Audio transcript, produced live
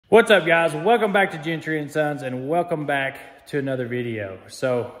What's up, guys? Welcome back to Gentry and Sons, and welcome back to another video.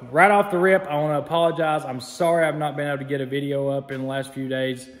 So right off the rip, I want to apologize. I'm sorry I've not been able to get a video up in the last few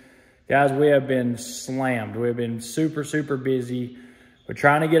days. Guys, we have been slammed. We've been super busy. We're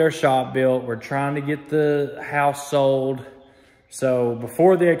trying to get our shop built. We're trying to get the house sold. So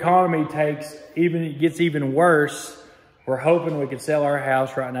before the economy gets even worse, we're hoping we can sell our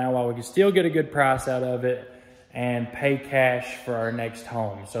house right now while we can still get a good price out of it and pay cash for our next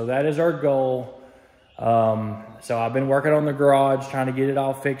home. So that is our goal. So I've been working on the garage, trying to get it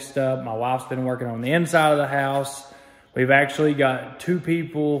all fixed up. My wife's been working on the inside of the house. We've actually got 2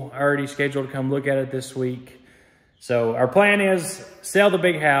 people already scheduled to come look at it this week. So our plan is sell the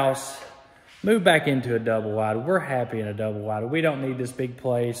big house, move back into a double wide. We're happy in a double wide. We don't need this big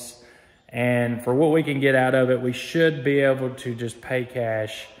place. And for what we can get out of it, we should be able to just pay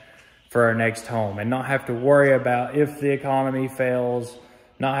cash for our next home and not have to worry about if the economy fails,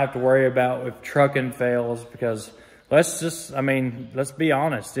 not have to worry about if trucking fails, because let's be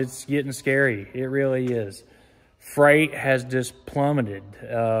honest, it's getting scary. It really is. Freight has just plummeted.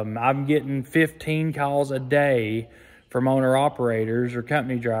 I'm getting 15 calls a day from owner operators or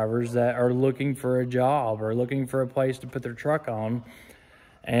company drivers that are looking for a job or looking for a place to put their truck on.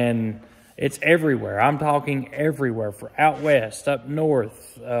 And it's everywhere. I'm talking everywhere, for out west, up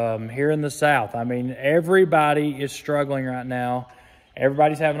north, here in the south. I mean, everybody is struggling right now.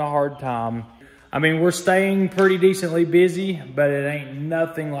 Everybody's having a hard time. I mean, we're staying pretty decently busy, but it ain't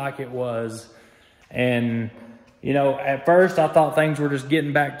nothing like it was. And, you know, at first I thought things were just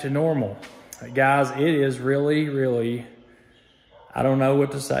getting back to normal. Guys, it is really, I don't know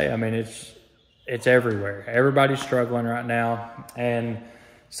what to say. I mean, it's everywhere. Everybody's struggling right now. And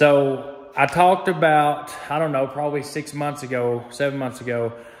so I talked about, I don't know, probably 7 months ago,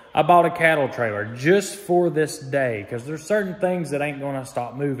 I bought a cattle trailer just for this day, because there's certain things that ain't going to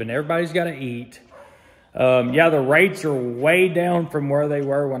stop moving. Everybody's got to eat. Yeah, the rates are way down from where they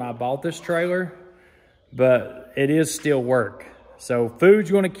were when I bought this trailer, but it is still work. So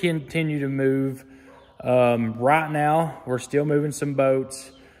food's going to continue to move. Right now, we're still moving some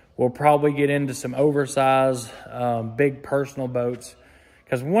boats. We'll probably get into some oversized, big personal boats.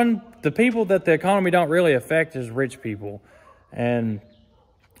 Because the people that the economy don't really affect is rich people. And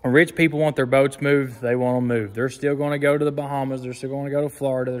rich people want their boats moved. They want them moved. They're still going to go to the Bahamas. They're still going to go to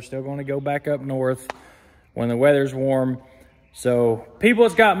Florida. They're still going to go back up north when the weather's warm. So people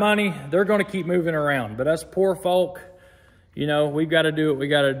that's got money, they're going to keep moving around. But us poor folk, you know, we've got to do what we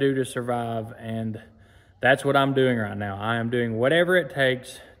got to do to survive. And that's what I'm doing right now. I am doing whatever it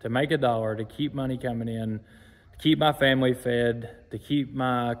takes to make a dollar, to keep money coming in, keep my family fed, to keep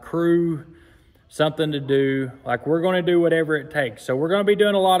my crew something to do. Like, we're going to do whatever it takes. So we're going to be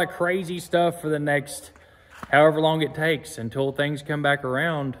doing a lot of crazy stuff for the next however long it takes until things come back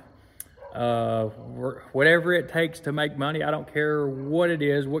around. Whatever it takes to make money. I don't care what it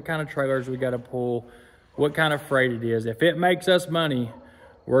is, what kind of trailers we got to pull, what kind of freight it is. If it makes us money,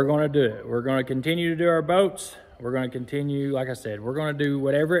 we're going to do it. We're going to continue to do our boats. We're going to continue, like I said, we're going to do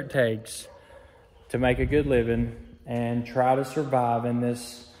whatever it takes to make a good living and try to survive in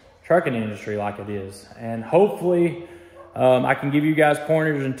this trucking industry like it is. And hopefully I can give you guys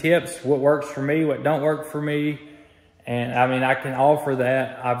pointers and tips, what works for me, what don't work for me. And I mean, I can offer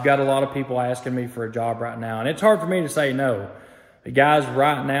that. I've got a lot of people asking me for a job right now, and it's hard for me to say no. But guys,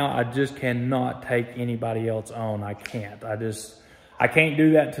 right now, I just cannot take anybody else on. I can't. I can't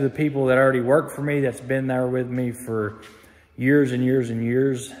do that to the people that already work for me, that's been there with me for years and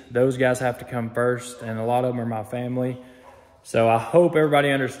years. Those guys have to come first, and a lot of them are my family. So I hope everybody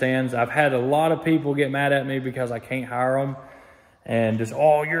understands. I've had a lot of people get mad at me because I can't hire them, and just,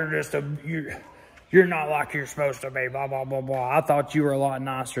 oh, you're not like you're supposed to be, blah, blah, blah, blah. I thought you were a lot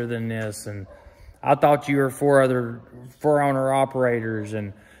nicer than this, and I thought you were for owner operators,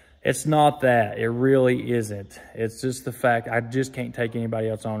 and it's not that. It really isn't. It's just the fact I just can't take anybody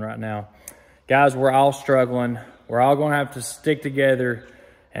else on right now. Guys, we're all struggling. We're all going to have to stick together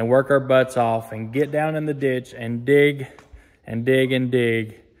and work our butts off and get down in the ditch and dig and dig and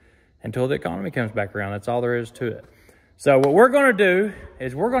dig until the economy comes back around. That's all there is to it. So what we're going to do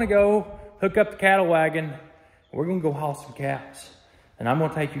is we're going to go hook up the cattle wagon. We're going to go haul some cows. And I'm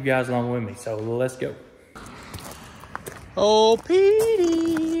going to take you guys along with me. So let's go. Oh,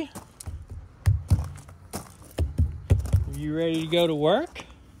 Petey. Are you ready to go to work?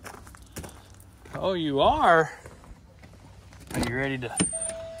 Oh, you are? Are you ready to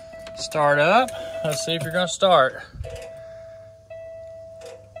start up? Let's see if you're going to start.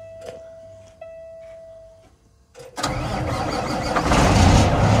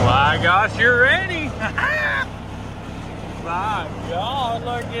 My gosh, you're ready. My God,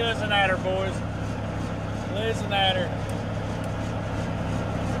 look, listen at her, boys. Listen at her.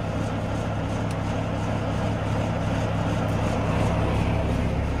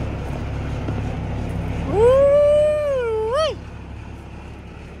 Woo-wee.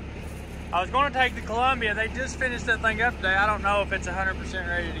 I was going to take the Columbia. They just finished that thing up today. I don't know if it's 100%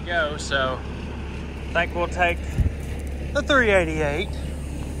 ready to go, so I think we'll take the 388.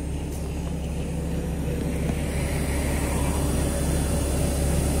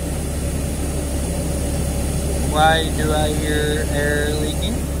 Why do I hear air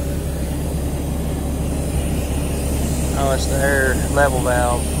leaking? Oh, it's the air level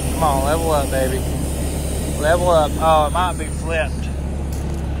valve. Come on, level up, baby. Level up. Oh, it might be flipped,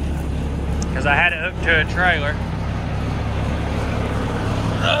 because I had it hooked to a trailer.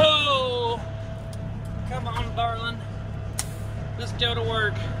 Oh! Come on, darling. Let's go to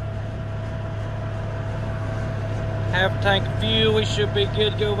work. Half a tank of fuel. We should be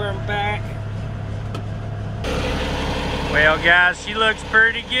good to go over and back. Well, guys, she looks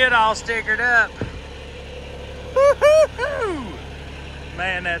pretty good, all stickered up. Woo-hoo-hoo!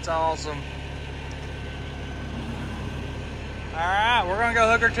 Man, that's awesome. All right, we're gonna go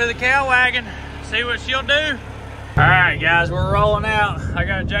hook her to the cow wagon, see what she'll do. All right, guys, we're rolling out. I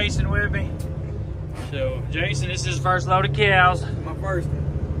got Jason with me. So, Jason, this is his first load of cows. My first.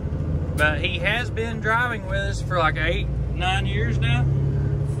 But he has been driving with us for like 8, 9 years now.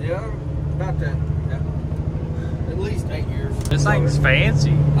 Yeah, about that. At least 8 years. This thing's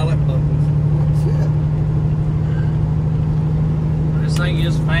fancy. I like buckles. Shit. This thing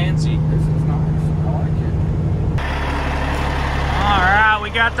is fancy. This is nice. I like it. All right, we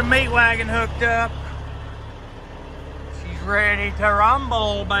got the meat wagon hooked up. She's ready to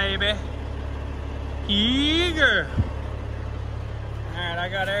rumble, baby. Eager. All right, I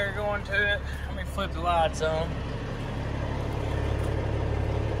got air going to it. Let me flip the lights on.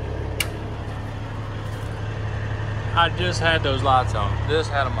 I just had those lights on. Just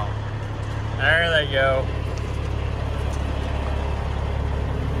had them on. There they go.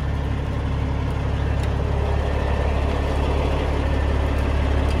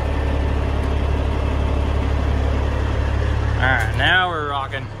 Alright, now we're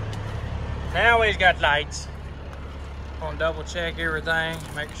rocking. Now we've got lights. Gonna double check everything,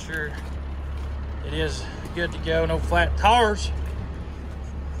 make sure it is good to go. No flat tires.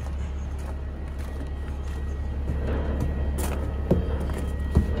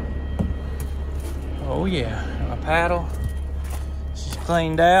 Oh yeah, my paddle, she's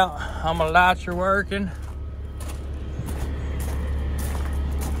cleaned out. All my lights are working.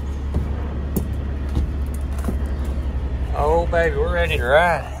 Oh baby, we're ready to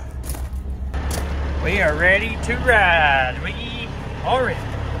ride. We are ready to ride. We are ready.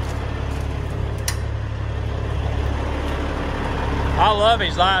 I love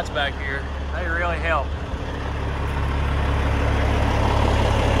these lights back here. They really help.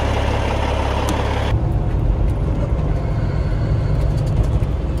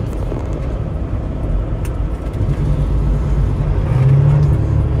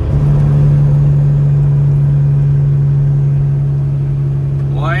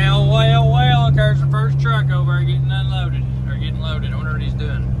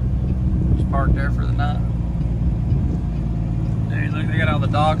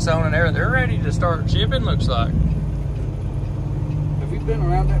 Docks on and everything. They're ready to start shipping, looks like. Have you been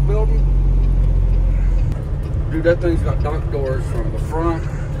around that building? Dude, that thing's got dock doors from the front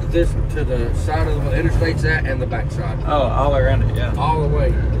to the side of the interstate's at and the back side. Oh, all the way around it, yeah. All the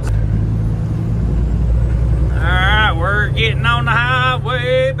way. Alright, we're getting on the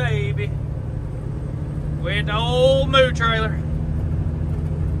highway, baby. With the old moo trailer.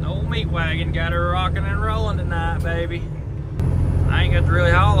 The old meat wagon got her rocking and rolling tonight, baby. I ain't got to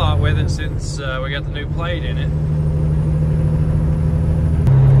really haul a lot with it since we got the new plate in it.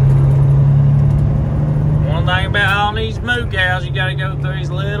 One thing about all these moo cows, you gotta go through these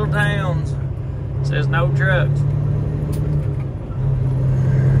little towns. It says no trucks.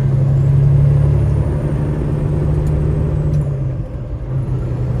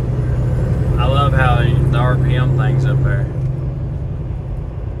 I love how the RPM thing's up there.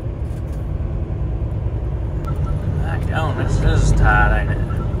 This is tight, ain't it?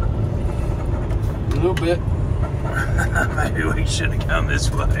 A little bit. Maybe we should have come this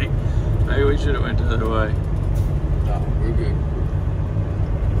way. Maybe we should have went the other way. No, we're good.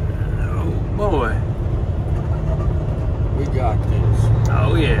 Oh boy. We got this.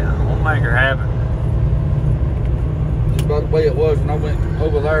 Oh yeah, we'll make her happen. Just about the way it was when I went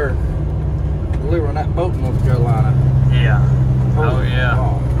over there delivering that boat in North Carolina. Yeah. Oh yeah.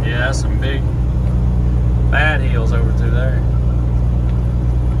 God. Yeah, that's some big Bad hills over through there.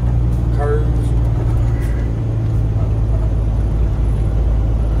 Curves.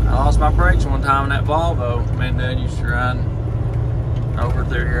 I lost my brakes one time in that Volvo. Me and Dad used to ride over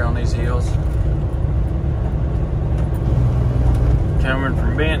through here on these hills. Coming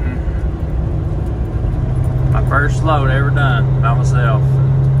from Benton. My first load ever done by myself.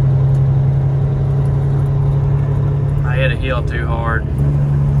 I hit a hill too hard.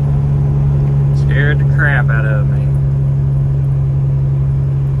 Scared the crap out of me.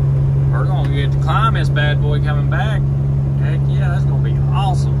 We're gonna get to climb this bad boy coming back. Heck yeah, that's gonna be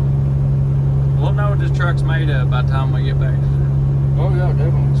awesome. We'll know what this truck's made of by the time we get back to Oh yeah,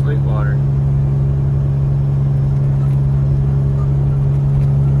 definitely. Sweetwater.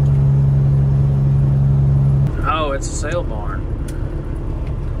 Oh, it's a sale barn.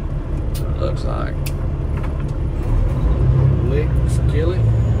 It looks like. Lick, skillet.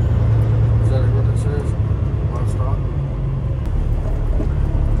 Is that what it says? Livestock.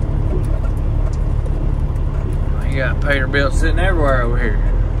 You got Peterbilt sitting everywhere over here.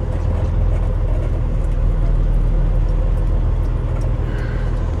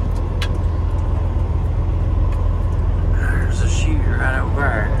 There's a shooter right over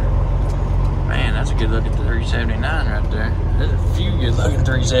there. Man, that's a good looking 379 right there. There's a few good looking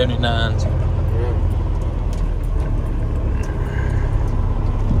 379s.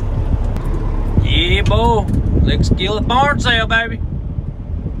 Yeah, boy. Let's kill the barn sale, baby.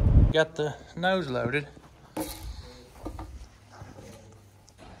 Got the nose loaded.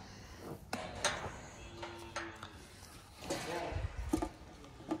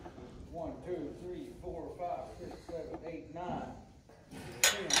 One, two, three, 4, 5, 6, 7, 8, 9,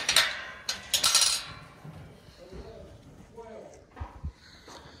 10.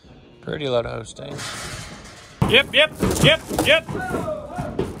 Pretty load of Holsteins. Yep.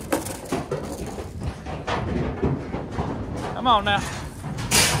 Come on now.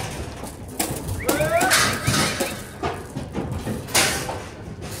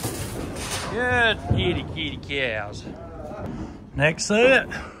 Good kitty cows. Next set.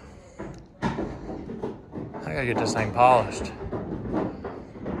 I gotta get this thing polished.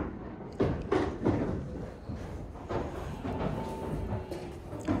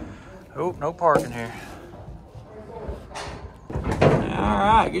 Oh, no parking here. All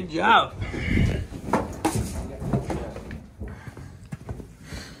right, good job.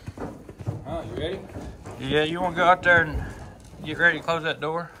 Huh, you ready? Yeah, you want to go out there and get ready to close that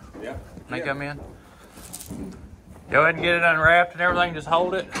door? Yeah. When they come in? Go ahead and get it unwrapped and everything, just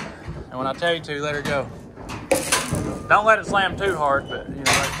hold it. And when I tell you to, let her go. Don't let it slam too hard, but you know,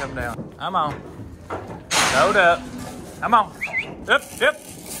 let it come down. Come on. Load up. Come on. Up.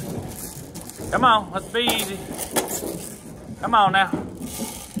 Come on, let's be easy. Come on now.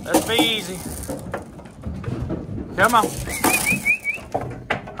 Let's be easy. Come on.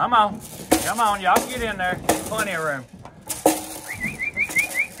 Come on. Come on, y'all get in there. Plenty of room.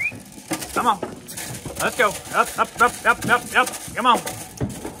 Come on. Let's go. Up. Come on.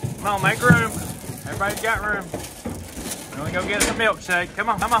 Come on, make room. Everybody's got room. We're gonna go get us a milkshake. Come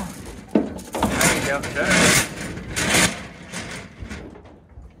on. There you go. Shut up.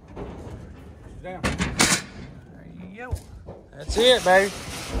 Down. There you go. That's it, baby.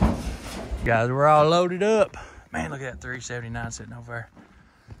 Guys, we're all loaded up. Man, look at that 379 sitting over there.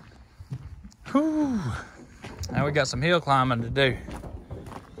 Whew. Now we got some hill climbing to do.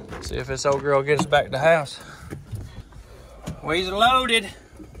 See if this old girl gets us back to the house. We's loaded.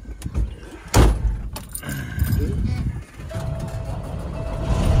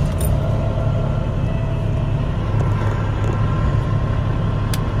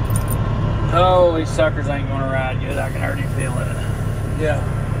 Oh, these suckers ain't gonna ride good. I can already feel it. Yeah.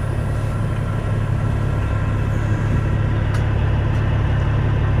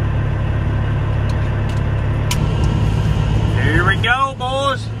 Here we go,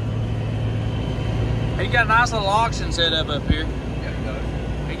 boys. He got a nice little auction set up here. Yeah, he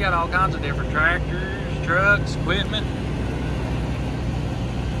does. He got all kinds of different tractors, trucks, equipment.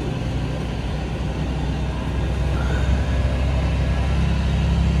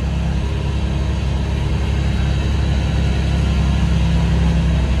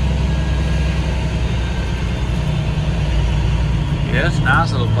 Yeah, it's a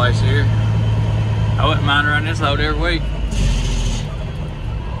nice little place here. I wouldn't mind running this load every week.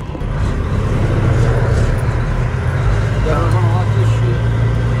 They're gonna like this shit.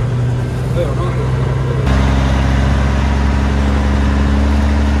 They're hungry.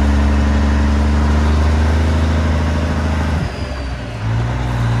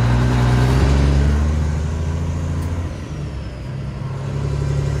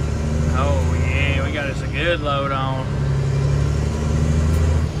 Oh yeah, we got us a good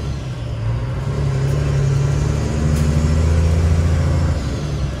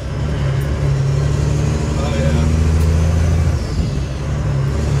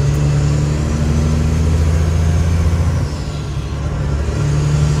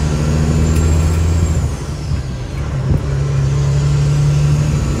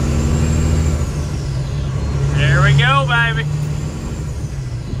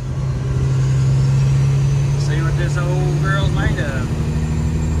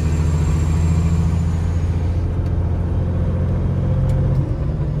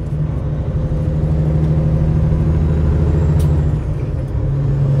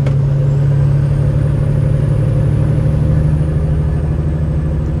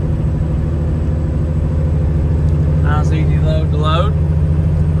load.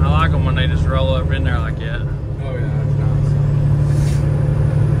 I like them when they just roll up in there like that. Oh yeah, that's nice.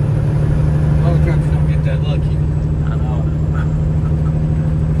 A lot of countries don't get that lucky. I know.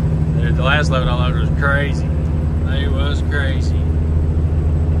 Dude, the last load I loaded was crazy. It was crazy.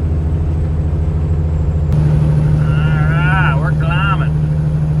 Alright, we're climbing.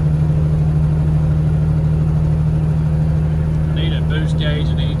 I need a boost gauge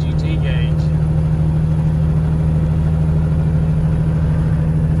and EGT gauge.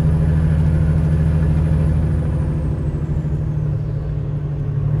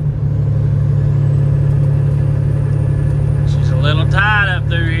 She's a little tight up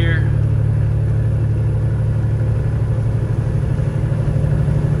through here.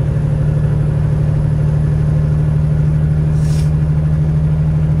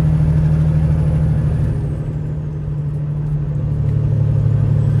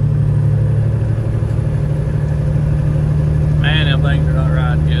 Things are not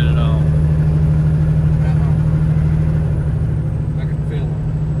riding good at all. I can feel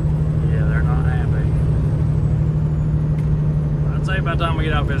them. Yeah, they're not happy. I'd say by the time we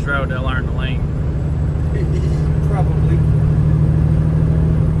get off this road, they'll learn to lean. Probably.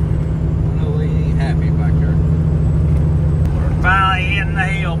 I know they ain't happy back there. We're finally hitting the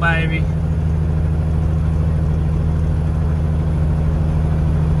hill, baby.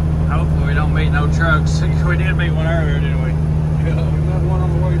 Hopefully we don't meet no trucks. We did meet one earlier, didn't we? Yeah, we got one on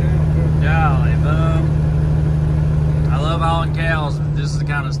the way down. Golly, I love hauling cows, but this is the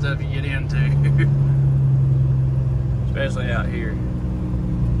kind of stuff you get into. Especially out here.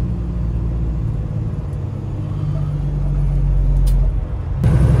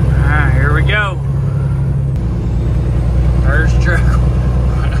 Alright, here we go. First truck.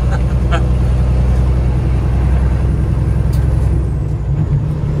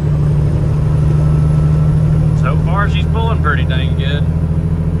 So far, she's pulling pretty dang good.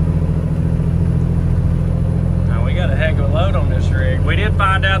 Now, we got a heck of a load on this rig. We did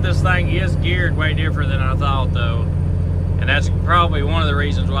find out this thing is geared way different than I thought, though. And that's probably one of the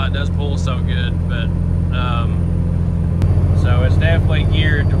reasons why it does pull so good. But, so it's definitely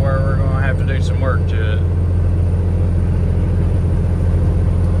geared to where we're going to have to do some work to it.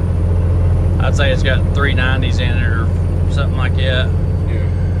 I'd say it's got 390s in it or something like that. Yeah,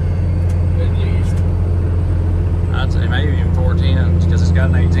 at least. I'd say maybe even 410s because it's got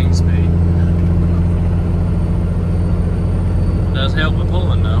an 18 speed. It does help with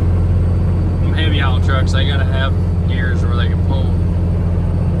pulling though. Them heavy haul trucks, they gotta have gears where they can pull.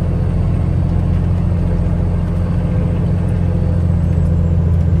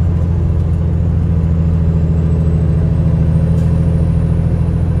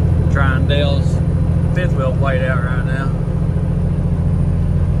 Trying Dale's fifth wheel plate out right now.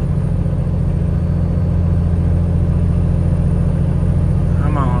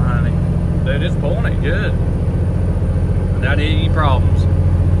 Come on, honey. Dude, it's pulling it good. Not any problems.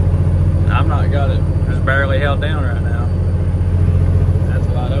 I've not got it. It's barely held down right now. That's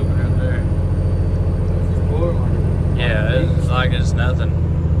wide open right there. It's pulling like it. Yeah, it's like it's nothing.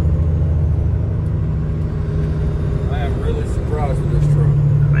 I am really surprised with this truck.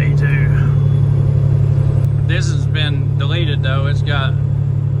 Me too. This has been deleted though. It's got,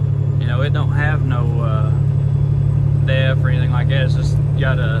 you know, it don't have no def or anything like that. It's just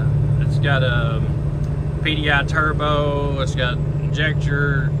got a, PDI turbo. It's got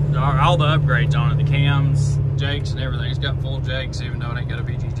injector, all the upgrades on it. The cams, jakes, and everything. It's got full jakes, even though it ain't got a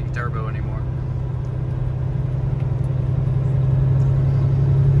VGT turbo anymore.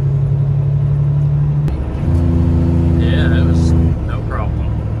 Yeah, it was no problem.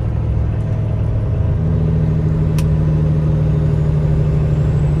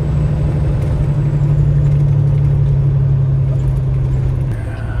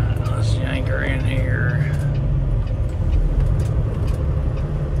 Let's yank her in here.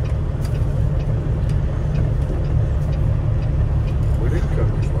 We didn't come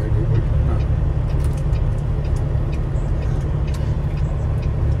this way, did we? No.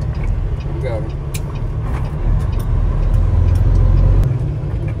 We got it.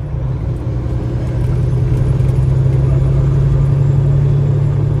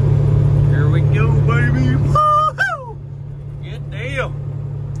 Here we go, baby. Woo-hoo! Good deal.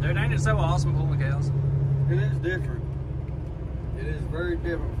 Dude, ain't it so awesome pulling cows? It is different. It is very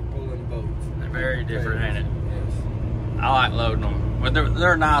different from pulling boats. They're very different, ain't it? Yes. I like loading them. But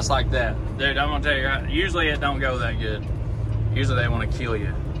they're nice like that. Dude, I'm gonna tell you, usually it don't go that good. Usually they want to kill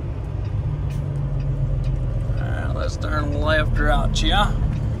you. Alright, let's turn left right, yeah.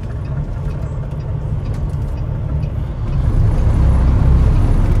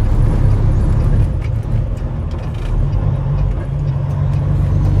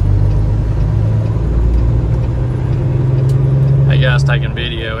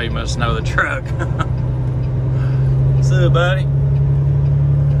 must know the truck. What's up, buddy?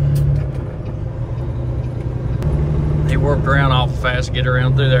 He worked around awful fast to get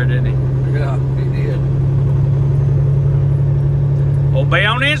around through there, didn't he? Yeah, he did. We'll be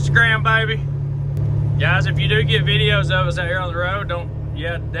on Instagram, baby. Guys, if you do get videos of us out here on the road,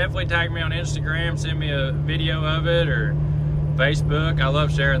 definitely tag me on Instagram, send me a video of it, or Facebook. I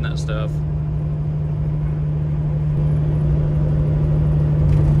love sharing that stuff.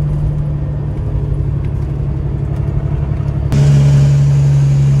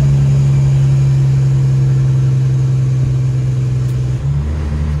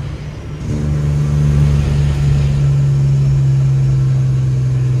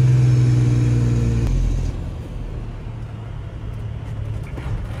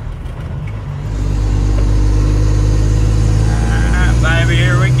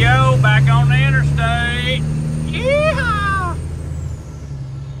 Back on the interstate. Yeah.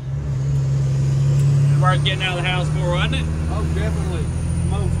 Worth getting out of the house for, wasn't it? Oh, definitely.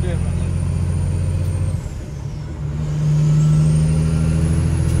 Most definitely.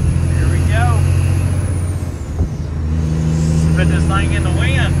 Here we go. Put this thing in the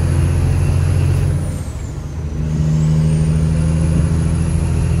wind.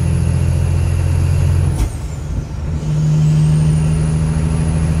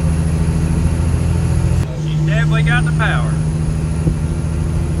 Definitely got the power.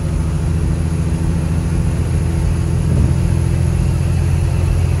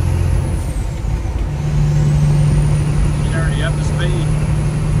 She's already up to speed.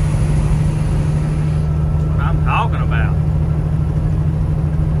 What I'm talking about.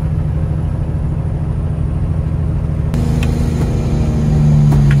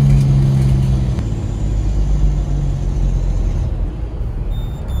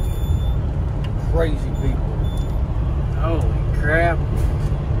 Crazy people. Holy crap.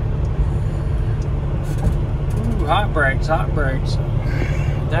 Ooh, hot brakes, hot brakes.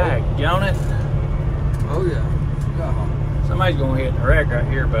 Daggone it. Oh, yeah. God. Somebody's gonna hit the wreck right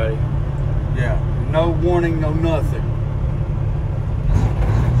here, buddy. Yeah. No warning, no nothing.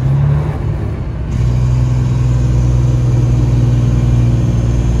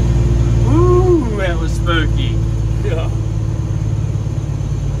 Ooh, that was spooky. Yeah.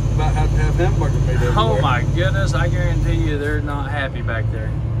 About have to have hamburger meat everywhere. Oh my goodness, I guarantee you they're not happy back there.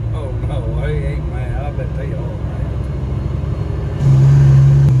 Oh no, they ain't mad. I bet they all mad.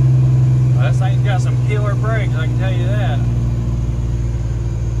 Well, this thing's got some killer brakes, I can tell you that.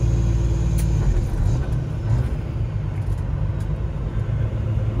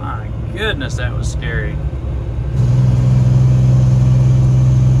 My goodness, that was scary.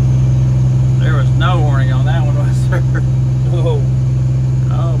 There was no warning on that one, was there? No.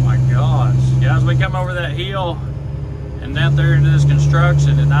 Oh my gosh. Guys, we come over that hill and out there into this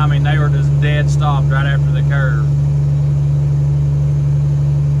construction, and I mean, they were just dead stopped right after the curve.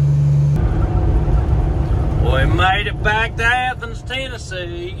 We made it back to Athens,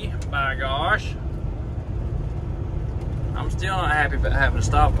 Tennessee. By gosh. I'm still not happy about having to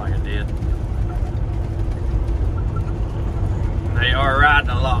stop like I did. They are riding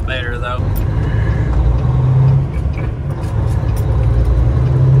a lot better though.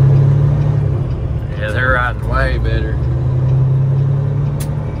 Yeah, they're riding way better.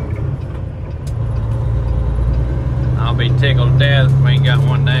 I'll be tickled to death if we ain't got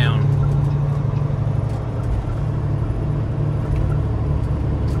one down.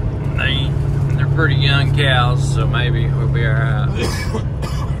 They're pretty young cows, so maybe we'll be alright.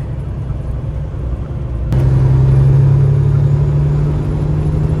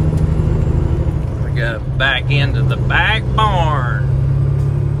 We got back into the back barn.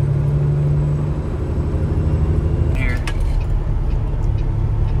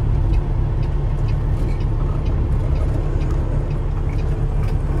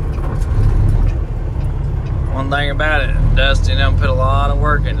 One thing about it, Dusty and them put a lot of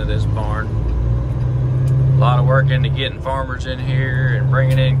work into this barn. A lot of work into getting farmers in here and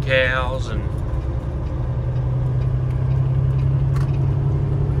bringing in cows and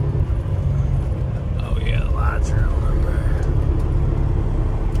oh yeah, the lights are on up there.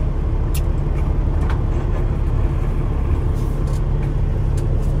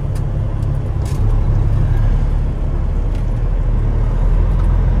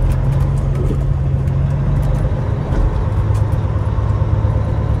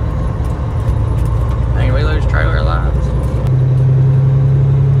 Trailer lights.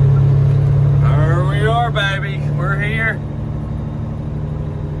 There we are, baby. We're here.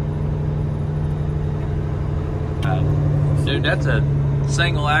 Dude, that's a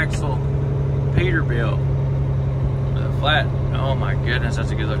single axle Peterbilt. The flat. Oh my goodness,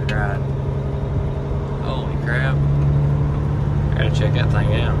 that's a good looking ride. Holy crap. Gotta check that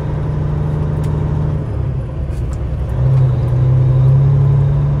thing out.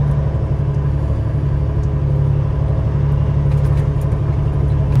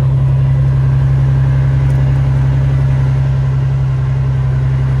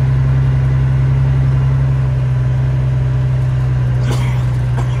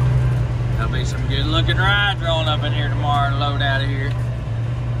 Some good looking rides rolling up in here tomorrow and load out of here.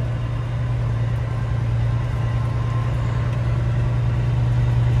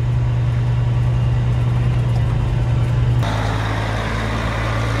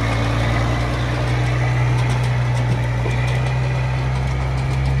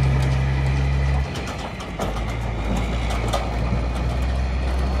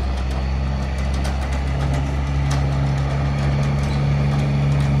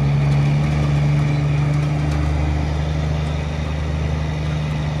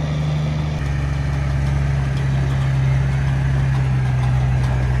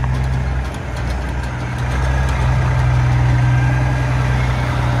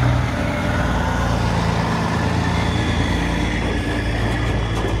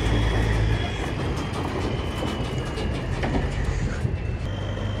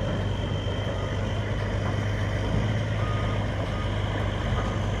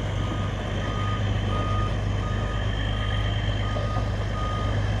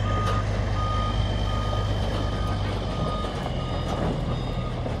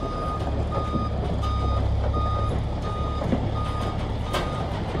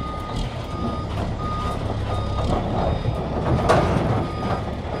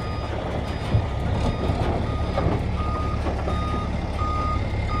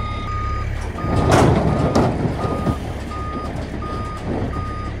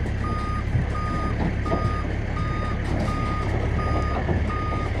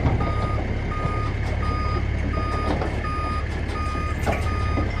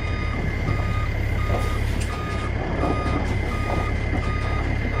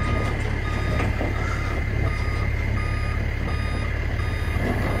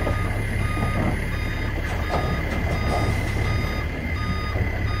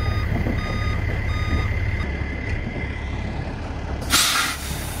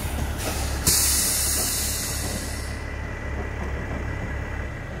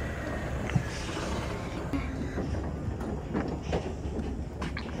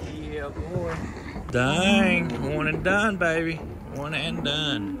 Boy. Dang, one and done, baby. One and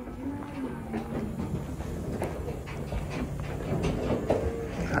done.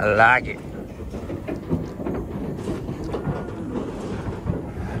 I like it.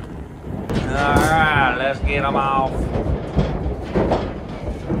 All right, let's get them off.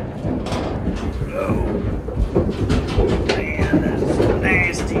 Oh, man, that's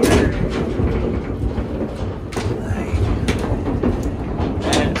nasty.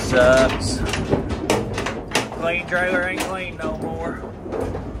 That sucks. Clean trailer ain't clean no more.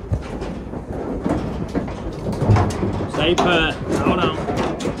 Stay put. Hold on.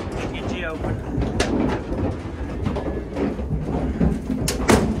 Let's get you open.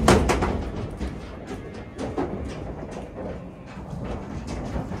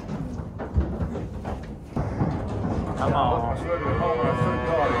 Come on. I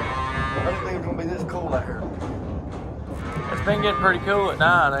didn't think it was gonna be this cold out here. It's been getting pretty cool at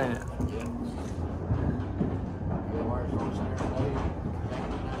night, ain't it?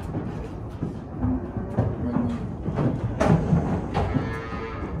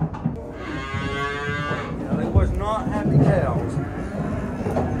 They was not happy cows.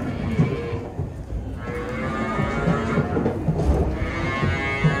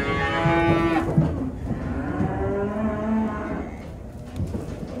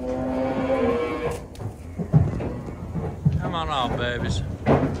 Come on off, babies.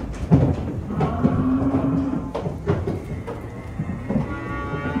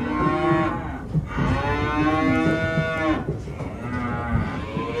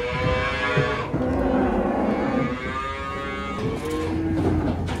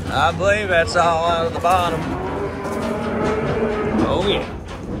 I believe that's all out of the bottom. Oh yeah.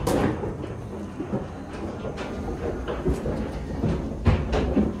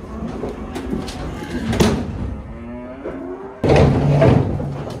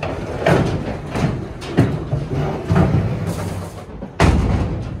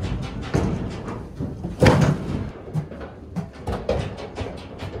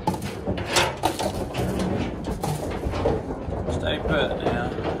 Stay put now.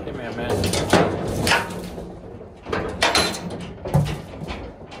 Give me a minute.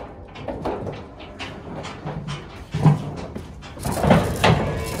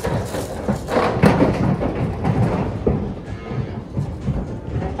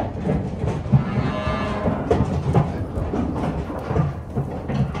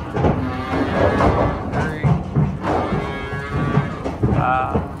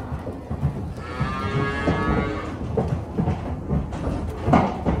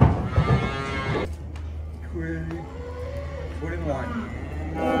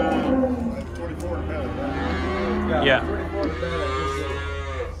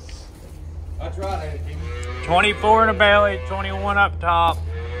 24 in the belly, 21 up top,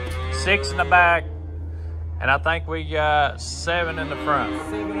 6 in the back, and I think we got 7 in the front.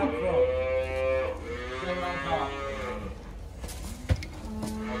 7 up front. 7 on top.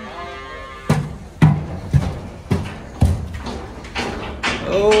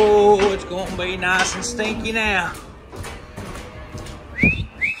 Oh, it's gonna be nice and stinky now. You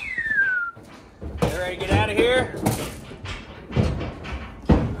ready to get out of here?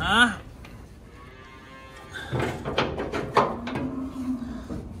 Huh?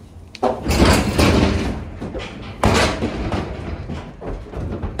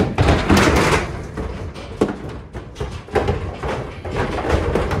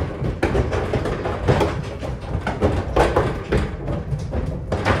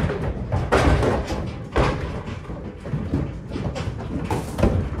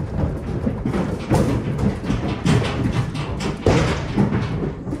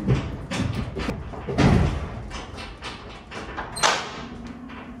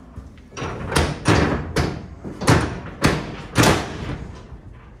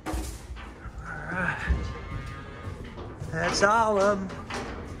 That's all of them.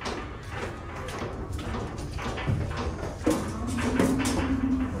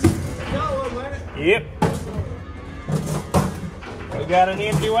 Yep. We got an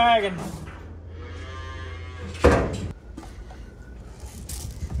empty wagon.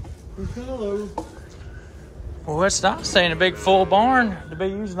 Hello. Well, it's not saying a big full barn to be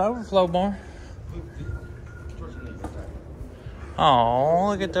using overflow barn. Oh,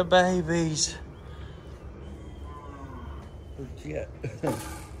 look at the babies. Yeah.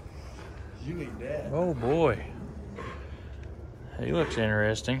 You need that. Oh boy. He looks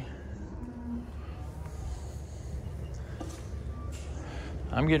interesting.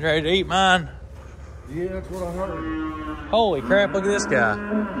 I'm getting ready to eat mine. Yeah, that's what I heard. Holy crap, look at this guy.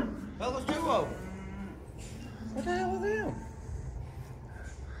 Hell, there's 2 of them. What the hell are them?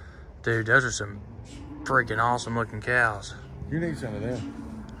 Dude, those are some freaking awesome looking cows. You need some of them.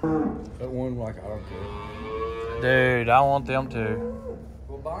 That one, like, I don't care. Dude, I want them too.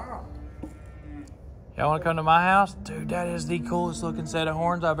 Well, buy them. Y'all want to come to my house? Dude, that is the coolest looking set of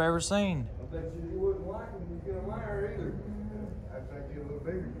horns I've ever seen. I bet you wouldn't like them if you get them there either. I think you're a little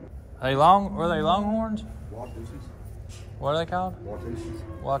bigger. Were they longhorns? Watusis. What are they called? Watusis.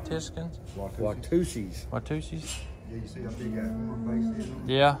 Watiskans? Watusis. Watusis? Yeah, you see how big that horn base is?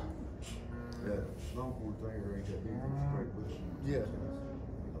 Yeah. That longhorn thing ain't that big. Straight with it. Yeah.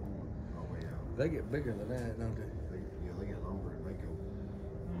 They get bigger than that, don't they? They get longer and they go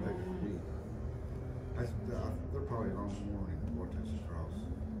big. They're probably long more than what this is cross.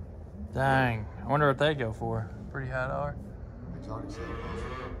 Dang. I wonder what they go for. Pretty high dollar. Exotic sale,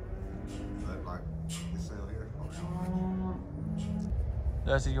 but like the sale here.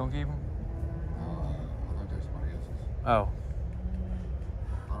 Dusty gonna keep them? I think that's somebody else's. Oh.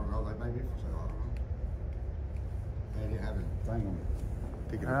 I don't know. They may be for sale. I don't know. They didn't have a thing on it.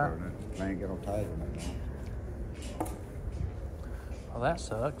 Pick it up or nothing. They ain't got no tag or nothing. Well, that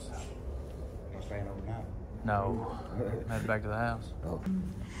sucks. Y'all staying overnight? No. Head back to the house. Oh.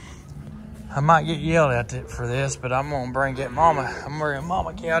 I might get yelled at for this, but I'm gonna bring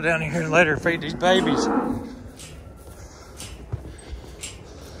mama cow down here and let her feed these babies.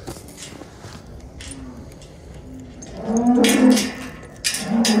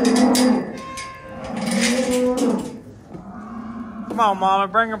 Come on, Mama,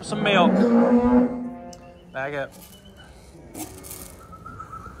 bring her some milk. Back up.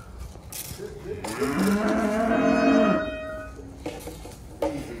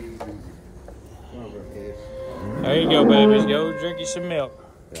 There you go, babies. Go drink you some milk.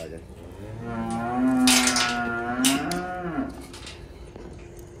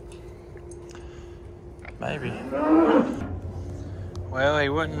 Maybe. Well, he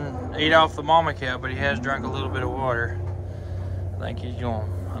wouldn't eat off the mama cow, but he has drunk a little bit of water. I think he's going.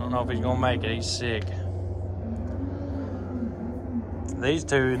 I don't know if he's going to make it. He's sick. These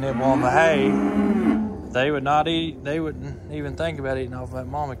two nibble on the hay. They would not eat. They wouldn't even think about eating off that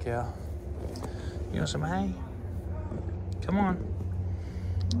mama cow. You want some hay? Come on.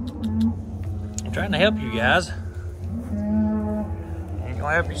 I'm trying to help you guys. You ain't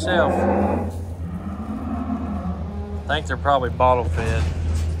gonna help yourself. I think they're probably bottle fed.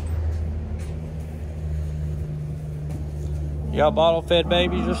 Y'all bottle fed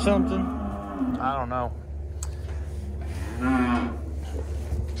babies or something? I don't know.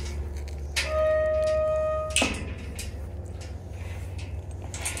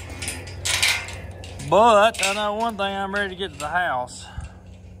 But I know one thing, I'm ready to get to the house.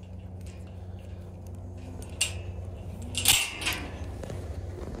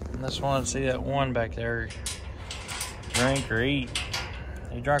 I just wanted to see that one back there drink or eat.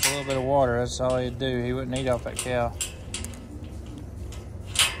 He drank a little bit of water. That's all he'd do. He wouldn't eat off that cow.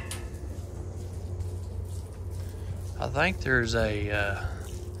 I think there's a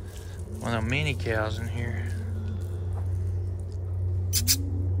one of the mini cows in here.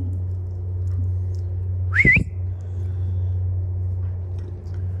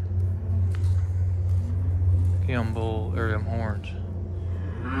 Them bull or them horns.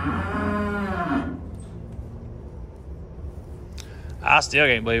 I still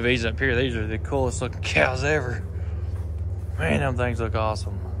can't believe these up here. These are the coolest looking cows ever. Man, them things look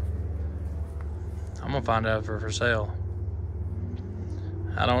awesome. I'm gonna find out if they're for sale.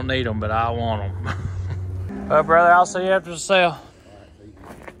 I don't need them, but I want them. Well, brother, I'll see you after the sale.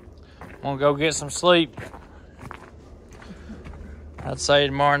 I'm gonna go get some sleep. I'd say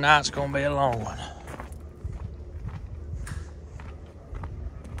tomorrow night's gonna be a long one.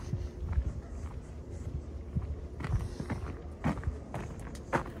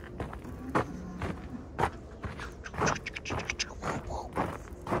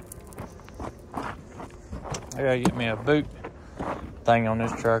 I gotta get me a boot thing on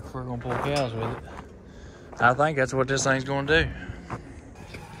this truck if we're gonna pull cows with it. I think that's what this thing's gonna do.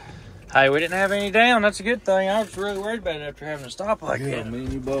 Hey, we didn't have any down. That's a good thing. I was really worried about it after having to stop like that. Me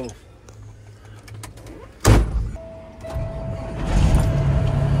and you both.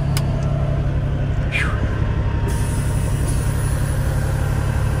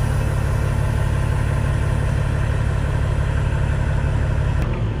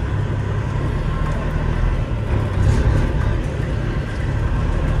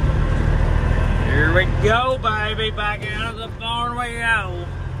 Here we go, baby. Back out of the barn we go.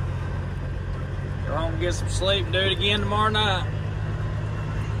 Go home and get some sleep and do it again tomorrow night.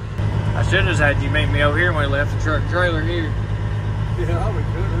 I should have had you meet me over here when we left the truck trailer here. Yeah, we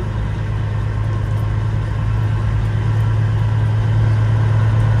could have.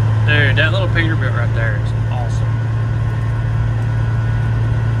 Dude, that little Peterbilt right there is awesome.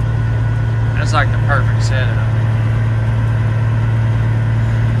 That's like the perfect setup.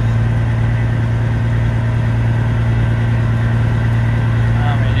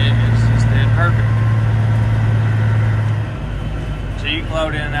 Perfect. So you can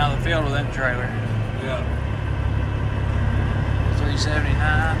load in and out of the field with that trailer. Yeah.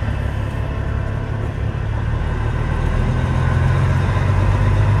 379.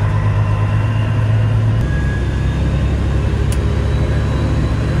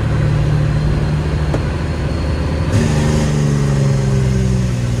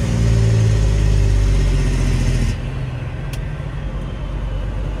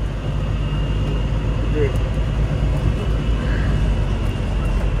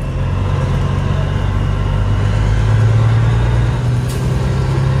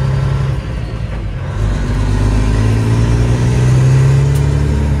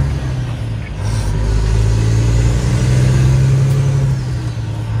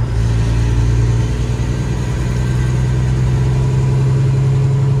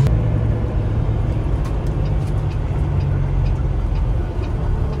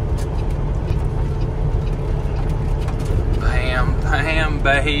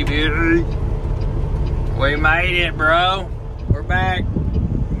 Baby, we made it, bro. We're back.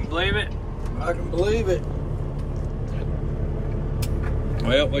 Can you believe it? I can believe it.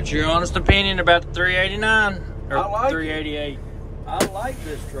 Well, what's your honest opinion about the 389 or I like 388? I like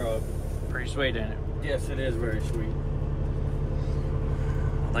this truck. Pretty sweet, ain't it? Yes, it is very sweet.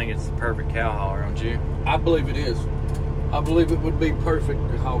 I think it's the perfect cow hauler, don't you? I believe it is. I believe it would be perfect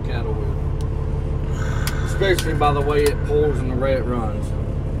to haul cattle with. Especially by the way it pulls and the way it runs.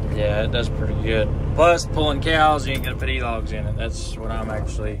 Yeah, it does pretty good. Plus, pulling cows, you ain't gonna put E-logs in it. That's what I'm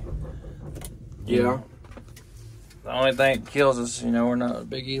actually... Yeah. The only thing that kills us, you know, we're not a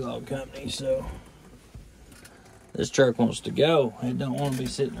big E-log company, so... This truck wants to go. It don't want to be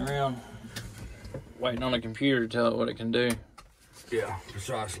sitting around waiting on a computer to tell it what it can do. Yeah,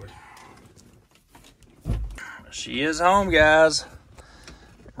 precisely. She is home, guys.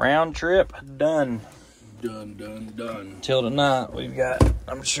 Round trip done. Done. Till tonight, we've got,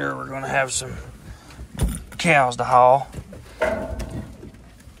 I'm sure we're going to have some cows to haul.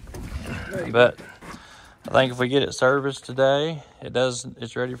 But I think if we get it serviced today,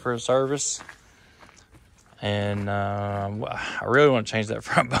 it's ready for a service. And I really want to change that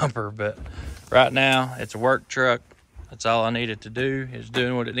front bumper, but right now it's a work truck. That's all I need it to do. It's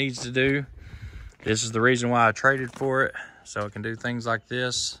doing what it needs to do. This is the reason why I traded for it, so it can do things like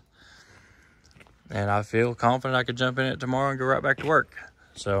this. And I feel confident I could jump in it tomorrow and go right back to work.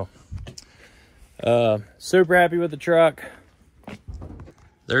 So, super happy with the truck.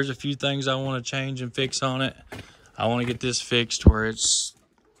 There's a few things I want to change and fix on it. I want to get this fixed where it's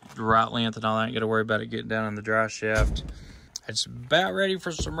the right length and all that. I ain't got to worry about it getting down in the dry shaft. It's about ready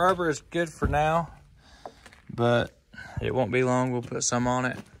for some rubber. It's good for now, but it won't be long. We'll put some on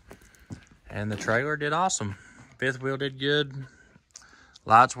it. And the trailer did awesome. Fifth wheel did good.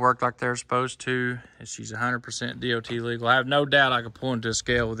 Lights worked like they're supposed to. And she's 100% DOT legal. I have no doubt I could pull into a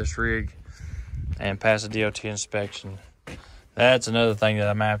scale with this rig and pass a DOT inspection. That's another thing that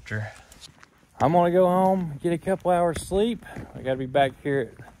I'm after. I'm gonna go home, get a couple hours sleep. I gotta be back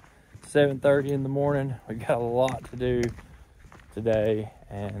here at 7:30 in the morning. We got a lot to do today,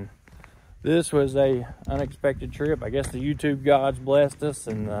 and this was a unexpected trip. I guess the YouTube gods blessed us,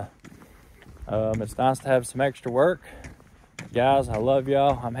 and it's nice to have some extra work. Guys, I love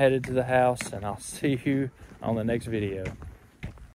y'all. I'm headed to the house, and I'll see you on the next video.